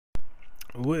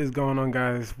What is going on,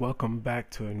 guys? Welcome back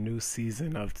to a new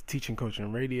season of Teaching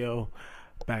Coaching Radio.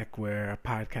 Back where a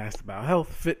podcast about health,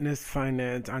 fitness,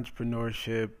 finance,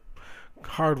 entrepreneurship,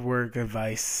 hard work,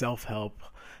 advice, self help,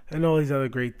 and all these other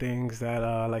great things that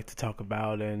I like to talk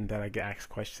about and that I get asked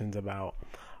questions about.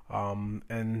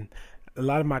 And a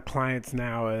lot of my clients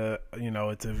now,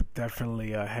 it's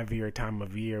definitely a heavier time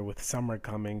of year with summer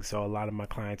coming. So a lot of my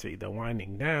clients are either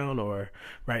winding down or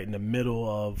right in the middle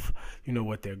of,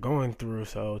 what they're going through.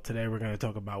 So today we're going to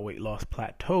talk about weight loss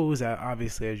plateaus.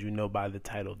 Obviously, as you know by the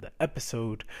title of the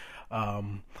episode, but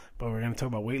we're going to talk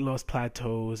about weight loss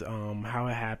plateaus, how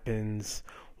it happens,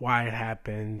 why it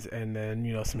happens, and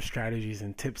then, some strategies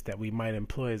and tips that we might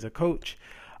employ as a coach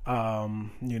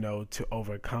to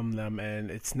overcome them.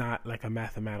 And it's not like a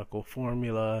mathematical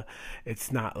formula.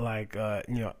 It's not like,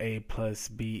 A plus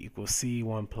B equals C,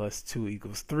 1 plus 2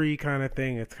 equals 3 kind of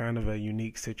thing. It's kind of a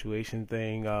unique situation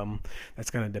thing that's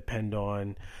going to depend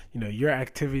on, your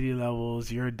activity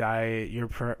levels, your diet, your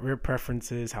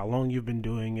preferences, how long you've been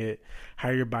doing it, how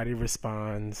your body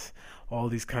responds. All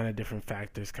these kind of different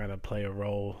factors kind of play a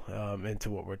role into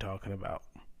what we're talking about.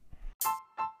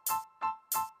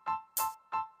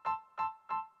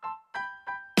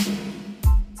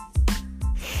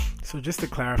 So just to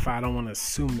clarify, I don't want to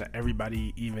assume that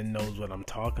everybody even knows what I'm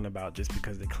talking about just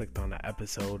because they clicked on the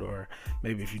episode, or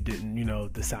maybe if you didn't,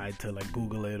 decide to like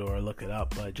Google it or look it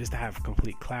up. But just to have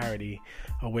complete clarity,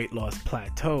 a weight loss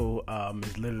plateau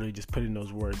is literally just putting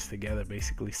those words together,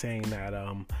 basically saying that,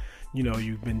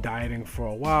 you've been dieting for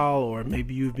a while, or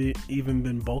maybe you've even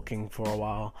been bulking for a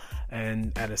while,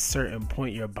 and at a certain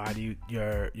point, your body,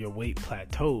 your weight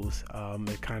plateaus.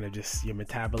 It kind of just, your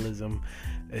metabolism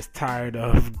is tired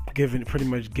of pretty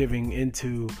much giving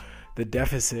into the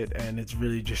deficit, and it's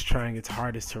really just trying its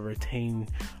hardest to retain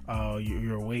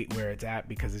your weight where it's at,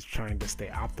 because it's trying to stay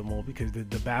optimal. Because the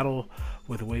battle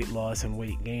with weight loss and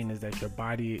weight gain is that your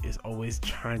body is always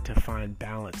trying to find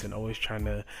balance and always trying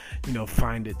to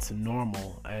find its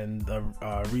normal. And the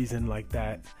reason like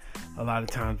that, a lot of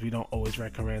times we don't always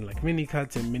recommend like mini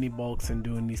cuts and mini bulks and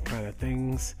doing these kind of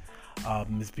things,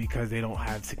 is because they don't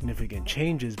have significant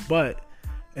changes but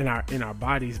in our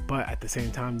bodies, but at the same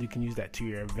time you can use that to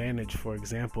your advantage. For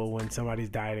example, when somebody's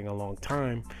dieting a long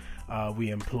time, we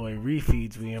employ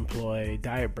refeeds, we employ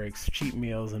diet breaks, cheat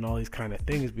meals, and all these kind of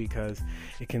things, because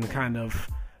it can kind of,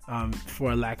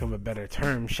 for lack of a better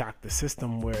term, shock the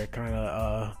system, where it kind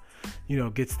of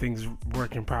gets things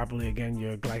working properly again.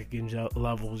 Your glycogen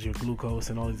levels, your glucose,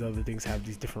 and all these other things have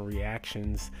these different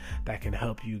reactions that can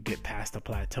help you get past the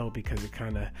plateau, because it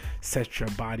kind of sets your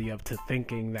body up to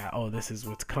thinking that, oh, this is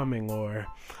what's coming, or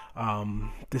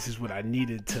this is what I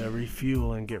needed to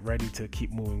refuel and get ready to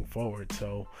keep moving forward.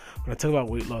 So when I talk about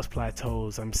weight loss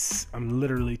plateaus, I'm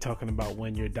literally talking about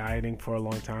when you're dieting for a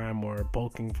long time or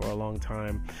bulking for a long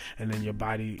time, and then your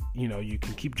body, you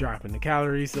can keep dropping the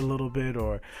calories a little bit,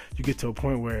 or you get to a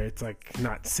point where it's like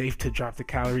not safe to drop the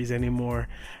calories anymore,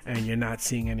 and you're not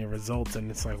seeing any results,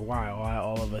 and it's like, wow,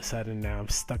 all of a sudden now I'm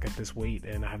stuck at this weight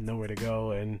and I have nowhere to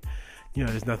go, and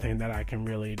there's nothing that I can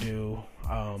really do,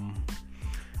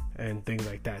 and things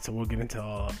like that. So we'll get into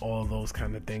all those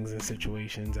kind of things and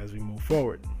situations as we move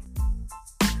forward.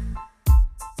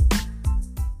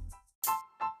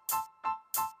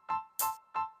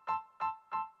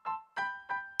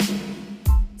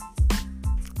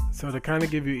 So to kind of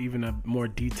give you even a more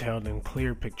detailed and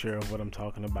clear picture of what I'm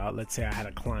talking about, let's say I had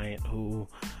a client who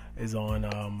is on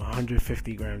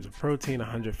 150 grams of protein,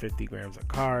 150 grams of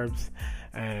carbs,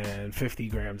 and 50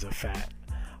 grams of fat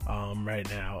right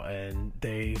now, and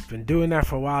they've been doing that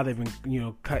for a while. They've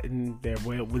been cutting they're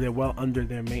well under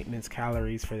their maintenance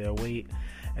calories for their weight,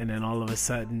 and then all of a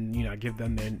sudden I give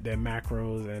them their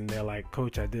macros, and they're like,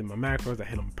 "Coach, I did my macros, I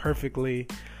hit them perfectly,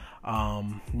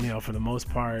 for the most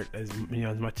part, as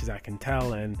much as I can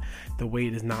tell, and the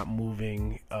weight is not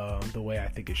moving the way I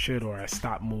think it should, or I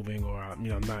stopped moving, or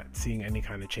I'm not seeing any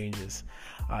kind of changes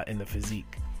in the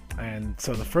physique." And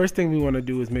so the first thing we want to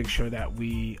do is make sure that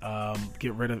we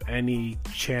get rid of any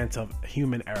chance of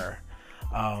human error,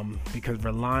 because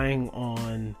relying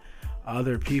on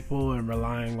other people and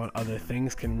relying on other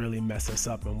things can really mess us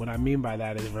up. And what I mean by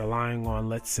that is relying on,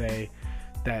 let's say,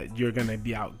 that you're going to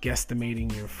be out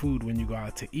guesstimating your food when you go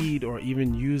out to eat, or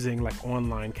even using like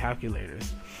online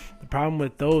calculators. The problem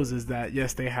with those is that,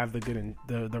 yes, they have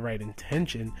the right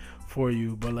intention for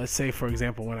you, but let's say, for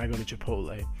example, when I go to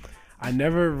Chipotle, I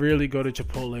never really go to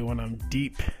Chipotle when I'm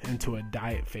deep into a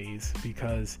diet phase,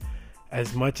 because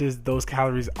as much as those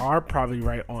calories are probably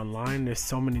right online, there's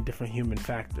so many different human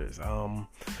factors.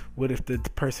 What if the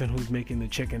person who's making the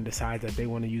chicken decides that they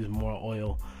want to use more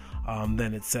oil?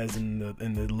 than it says in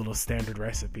the little standard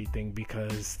recipe thing,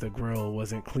 because the grill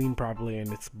wasn't cleaned properly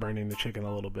and it's burning the chicken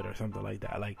a little bit or something like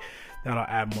that. Like, that'll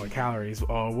add more calories.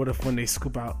 Or what if when they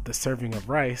scoop out the serving of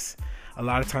rice, a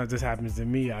lot of times this happens to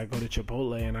me, I go to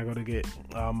Chipotle and I go to get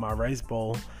my rice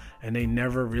bowl, and they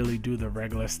never really do the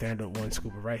regular standard 1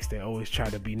 scoop of rice. They always try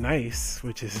to be nice,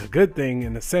 which is a good thing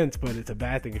in a sense, but it's a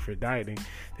bad thing if you're dieting.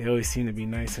 They always seem to be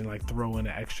nice and like throw in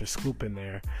an extra scoop in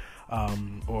there.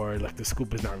 Or like the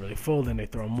scoop is not really full, then they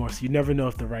throw more. So you never know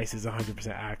if the rice is 100%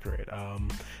 accurate.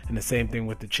 And the same thing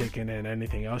with the chicken and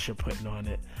anything else you're putting on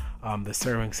it. The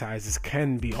serving sizes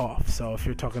can be off. So if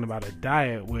you're talking about a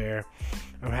diet where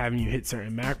I'm having you hit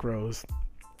certain macros,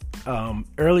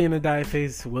 early in the diet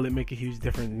phase, will it make a huge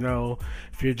difference? No.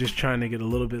 If you're just trying to get a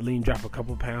little bit lean, drop a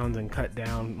couple pounds and cut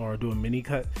down or do a mini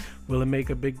cut, will it make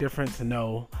a big difference?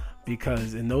 No.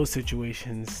 Because in those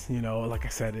situations, like I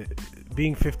said,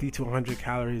 being 50 to 100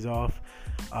 calories off,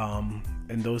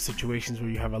 in those situations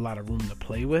where you have a lot of room to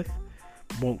play with,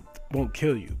 won't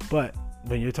kill you. But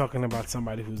when you're talking about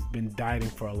somebody who's been dieting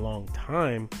for a long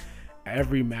time,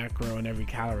 every macro and every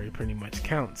calorie pretty much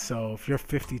counts. So if you're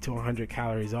 50 to 100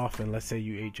 calories off, and let's say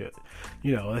you ate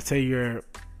let's say you're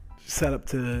set up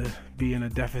to be in a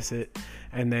deficit,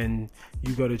 and then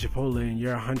you go to Chipotle and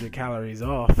you're 100 calories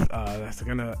off, that's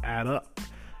gonna add up.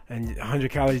 And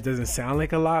 100 calories doesn't sound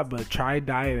like a lot, but try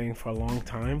dieting for a long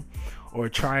time, or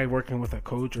try working with a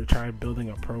coach, or try building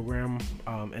a program,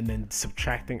 and then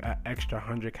subtracting an extra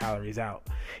 100 calories out.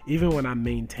 Even when I'm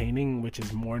maintaining, which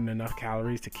is more than enough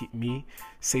calories to keep me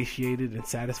satiated and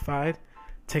satisfied,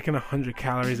 taking 100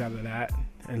 calories out of that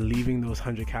and leaving those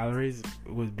 100 calories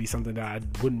would be something that I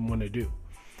wouldn't want to do.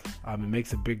 It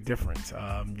makes a big difference.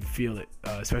 You feel it,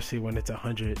 especially when it's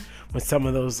 100. When some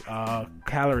of those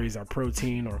calories are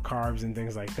protein or carbs and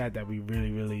things like that we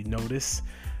really, really notice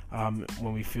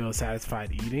when we feel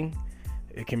satisfied eating,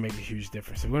 it can make a huge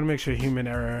difference. So we want to make sure human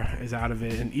error is out of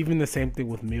it. And even the same thing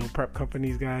with meal prep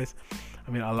companies, guys.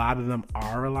 I mean, a lot of them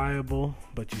are reliable,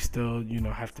 but you still,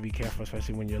 have to be careful,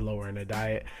 especially when you're lower in a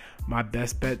diet. My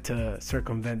best bet to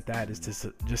circumvent that is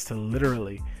to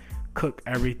literally cook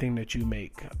everything that you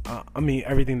make.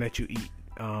 Everything that you eat.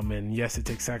 And yes, it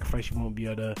takes sacrifice. You won't be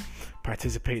able to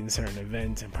participate in certain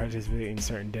events and participate in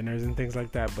certain dinners and things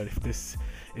like that. But if this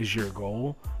is your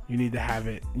goal, you need to have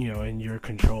it, in your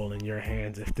control, in your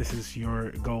hands. If this is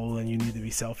your goal, and you need to be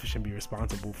selfish and be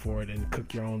responsible for it, and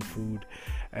cook your own food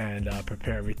and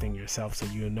prepare everything yourself, so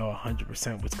you know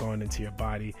 100% what's going into your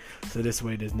body. So this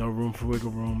way, there's no room for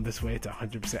wiggle room. This way, it's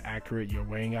 100% accurate. You're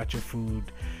weighing out your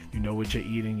food. You know what you're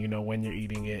eating. You know when you're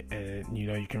eating it, and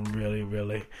you can really,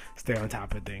 really stay on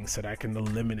top of things. So that can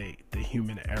eliminate the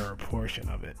human error portion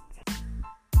of it.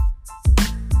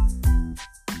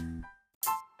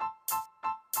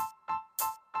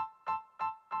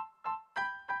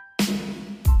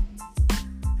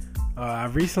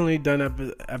 I've recently done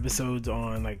episodes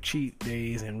on like cheat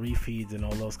days and refeeds and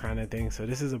all those kind of things. So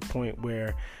this is a point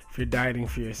where if you're dieting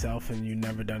for yourself and you've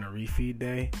never done a refeed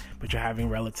day, but you're having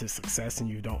relative success and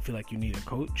you don't feel like you need a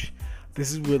coach,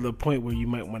 this is the point where you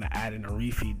might want to add in a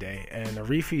refeed day. And a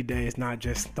refeed day is not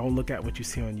just, don't look at what you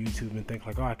see on YouTube and think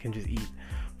like, oh, I can just eat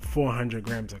 400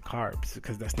 grams of carbs,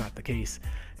 because that's not the case.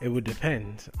 It would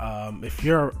depend. If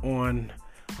you're on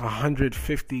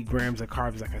 150 grams of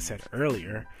carbs, like I said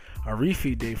earlier, a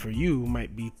refeed day for you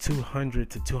might be 200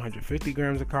 to 250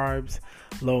 grams of carbs,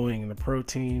 lowering the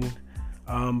protein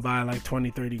by like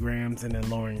 20-30 grams, and then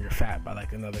lowering your fat by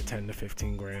like another 10 to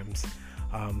 15 grams.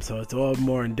 So it's all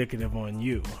more indicative on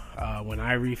you. When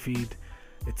I refeed,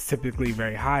 it's typically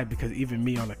very high, because even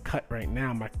me on a cut right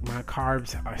now, my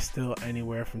carbs are still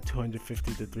anywhere from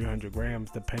 250 to 300 grams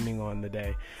depending on the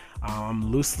day.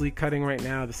 I'm loosely cutting right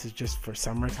now. This is just for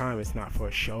summertime. It's not for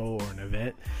a show or an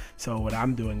event. So what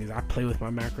I'm doing is I play with my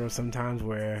macros sometimes,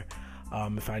 where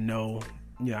if I know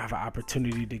I have an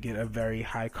opportunity to get a very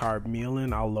high carb meal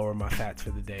in, I'll lower my fats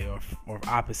for the day, or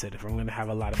opposite. If I'm going to have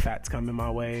a lot of fats coming my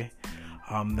way,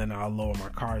 then I'll lower my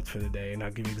carbs for the day. And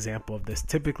I'll give you an example of this.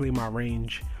 Typically my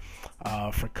range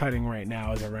for cutting right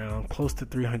now is around close to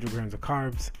 300 grams of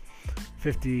carbs,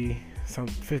 50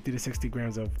 to 60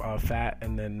 grams of fat,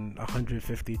 and then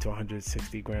 150 to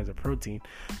 160 grams of protein.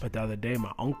 But the other day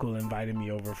my uncle invited me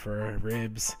over for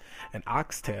ribs and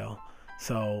oxtail.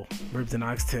 So ribs and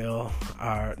oxtail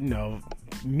are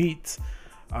meats,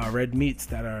 red meats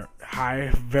that are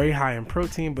very high in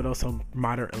protein, but also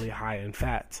moderately high in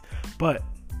fats. But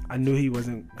I knew he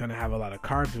wasn't going to have a lot of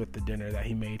carbs with the dinner that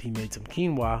he made. He made some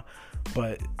quinoa,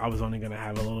 but I was only going to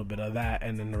have a little bit of that,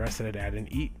 and then the rest of the day I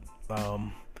didn't eat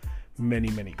many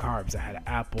carbs. I had an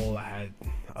apple, I had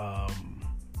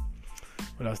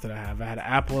What else did I have? I had an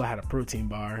apple, I had a protein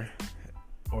bar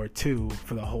or two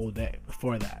for the whole day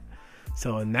before that.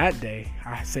 So in that day,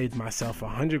 I saved myself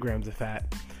 100 grams of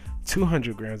fat,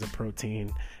 200 grams of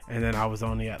protein, and then I was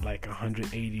only at like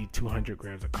 180, 200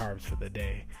 grams of carbs for the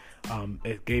day.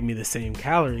 It gave me the same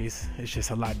calories. It's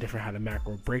just a lot different how the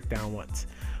macro breakdown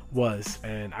was,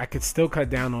 and I could still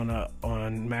cut down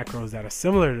on macros that are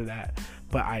similar to that,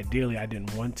 but ideally I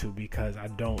didn't want to because I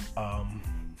don't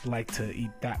like to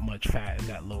eat that much fat and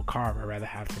that low carb. I'd rather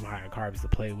have some higher carbs to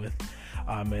play with,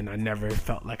 and I never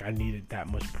felt like I needed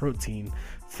that much protein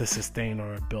to sustain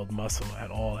or build muscle at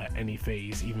all at any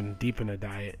phase. Even deep in the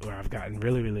diet where I've gotten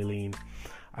really, really lean,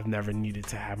 I've never needed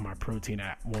to have my protein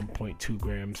at 1.2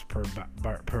 grams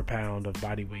per pound of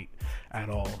body weight at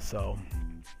all. So,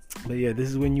 but yeah, this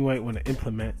is when you might want to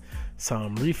implement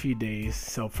some refeed days.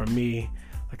 So for me,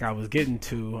 like I was getting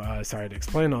to, sorry to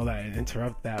explain all that and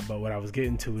interrupt that, but what I was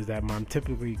getting to is that I'm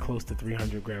typically close to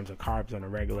 300 grams of carbs on a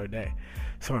regular day.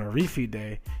 So on a refeed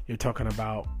day, you're talking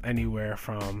about anywhere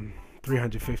from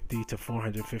 350 to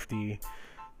 450,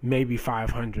 maybe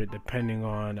 500, depending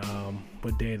on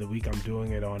what day of the week I'm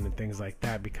doing it on and things like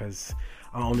that, because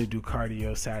I only do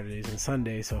cardio Saturdays and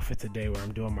Sundays. So if it's a day where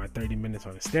I'm doing my 30 minutes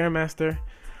on a Stairmaster,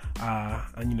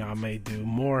 and I may do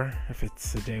more. If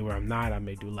it's a day where I'm not, I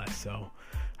may do less. So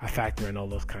I factor in all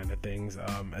those kind of things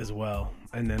as well.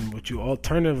 And then what you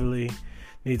alternatively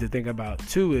need to think about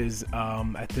too is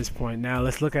at this point now,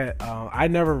 let's look at I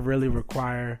never really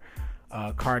require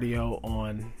cardio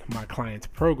on my clients'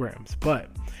 programs, but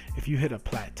if you hit a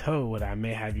plateau, what I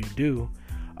may have you do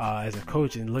as a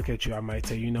coach and look at you, I might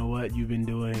say, you know what, you've been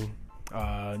doing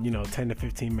 10 to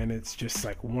 15 minutes just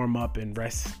like warm up and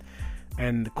rest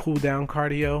and the cool down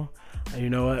cardio, and you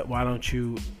know what, why don't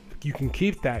you can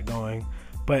keep that going,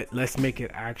 but let's make it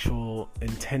actual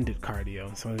intended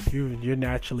cardio. So if you're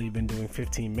naturally been doing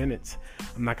 15 minutes,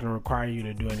 I'm not going to require you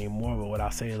to do any more, but what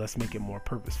I'll say is let's make it more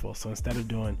purposeful. So instead of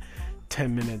doing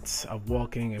 10 minutes of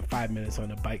walking and 5 minutes on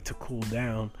the bike to cool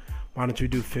down, why don't you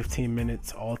do 15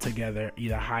 minutes all together,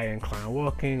 either high incline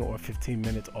walking or 15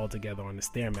 minutes all together on the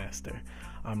Stairmaster.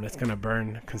 That's going to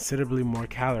burn considerably more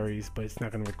calories, but it's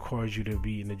not going to require you to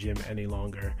be in the gym any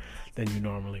longer than you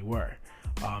normally were,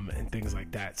 and things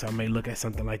like that. So I may look at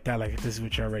something like that, like if this is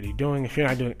what you're already doing. If you're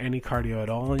not doing any cardio at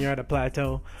all and you're at a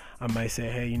plateau, I might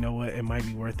say, hey, you know what, it might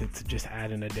be worth it to just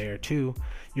add in a day or two.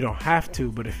 You don't have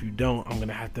to, but if you don't, I'm going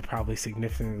to have to probably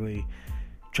significantly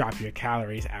drop your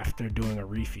calories after doing a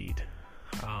refeed.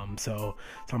 So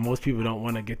most people don't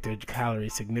want to get their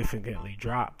calories significantly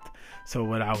dropped. So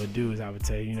what I would do is I would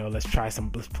say, let's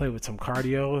play with some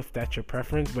cardio if that's your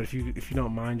preference. But if you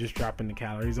don't mind just dropping the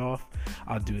calories off,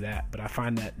 I'll do that. But I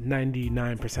find that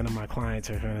 99% of my clients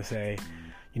are going to say,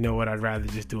 you know what, I'd rather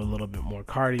just do a little bit more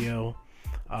cardio,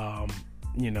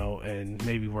 and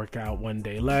maybe work out one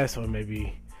day less, or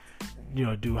maybe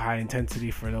do high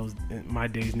intensity for those my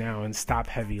days now and stop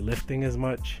heavy lifting as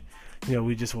much.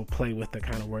 We just will play with the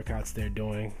kind of workouts they're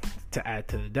doing to add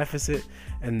to the deficit.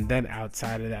 And then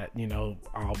outside of that,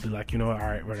 I'll be like, all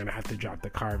right, we're going to have to drop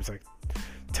the carbs like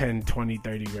 10, 20,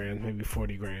 30 grams, maybe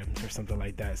 40 grams or something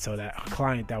like that. So that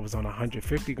client that was on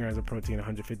 150 grams of protein,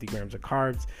 150 grams of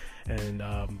carbs, and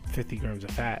 50 grams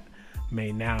of fat may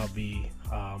now be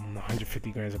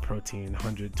 150 grams of protein,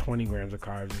 120 grams of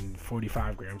carbs, and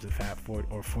 45 grams of fat,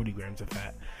 40 grams of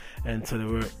fat. And so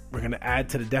we're going to add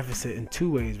to the deficit in two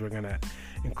ways. We're going to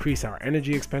increase our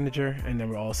energy expenditure, and then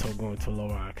we're also going to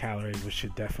lower our calories, which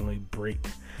should definitely break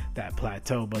that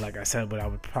plateau. But like I said, what I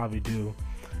would probably do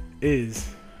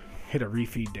is hit a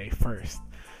refeed day first.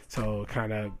 So it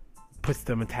kind of puts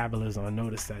the metabolism on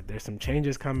notice that there's some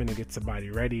changes coming. It gets the body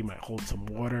ready. You might hold some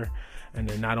water, and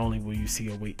then not only will you see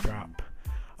a weight drop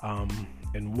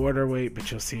in water weight, but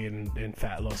you'll see it in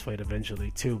fat loss weight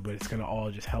eventually too. But it's going to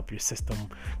all just help your system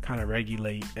kind of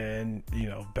regulate and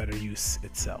better use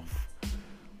itself.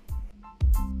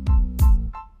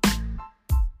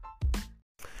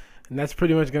 And that's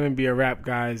pretty much going to be a wrap,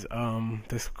 guys.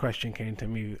 This question came to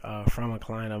me from a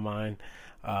client of mine.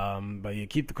 But yeah,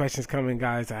 keep the questions coming,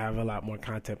 guys. I have a lot more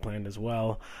content planned as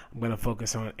well. I'm going to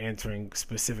focus on answering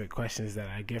specific questions that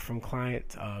I get from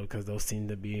clients, because those seem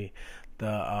to be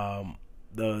the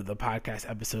podcast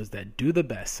episodes that do the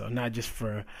best. So not just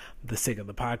for the sake of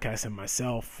the podcast and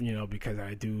myself, because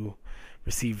I do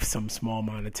receive some small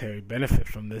monetary benefit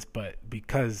from this, but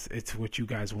because it's what you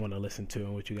guys want to listen to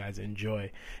and what you guys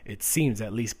enjoy, it seems,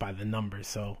 at least by the numbers.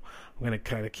 So I'm going to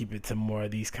kind of keep it to more of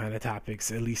these kind of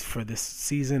topics, at least for this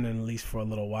season and at least for a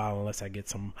little while, unless I get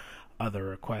some other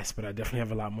requests. But I definitely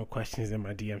have a lot more questions in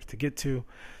my DMs to get to,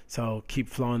 so keep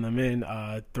flowing them in.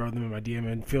 Throw them in my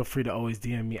DM, and feel free to always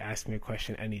DM me, ask me a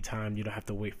question anytime. You don't have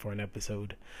to wait for an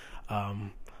episode,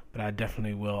 but I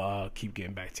definitely will keep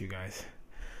getting back to you guys.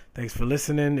 Thanks for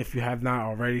listening. If you have not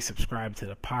already, subscribe to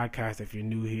the podcast. If you're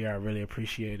new here, I really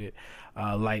appreciate it.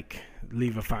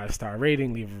 Leave a 5-star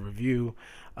rating, leave a review,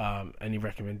 any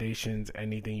recommendations,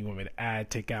 anything you want me to add,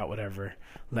 take out, whatever,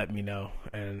 let me know,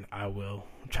 and I will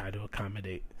try to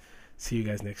accommodate. See you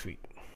guys next week.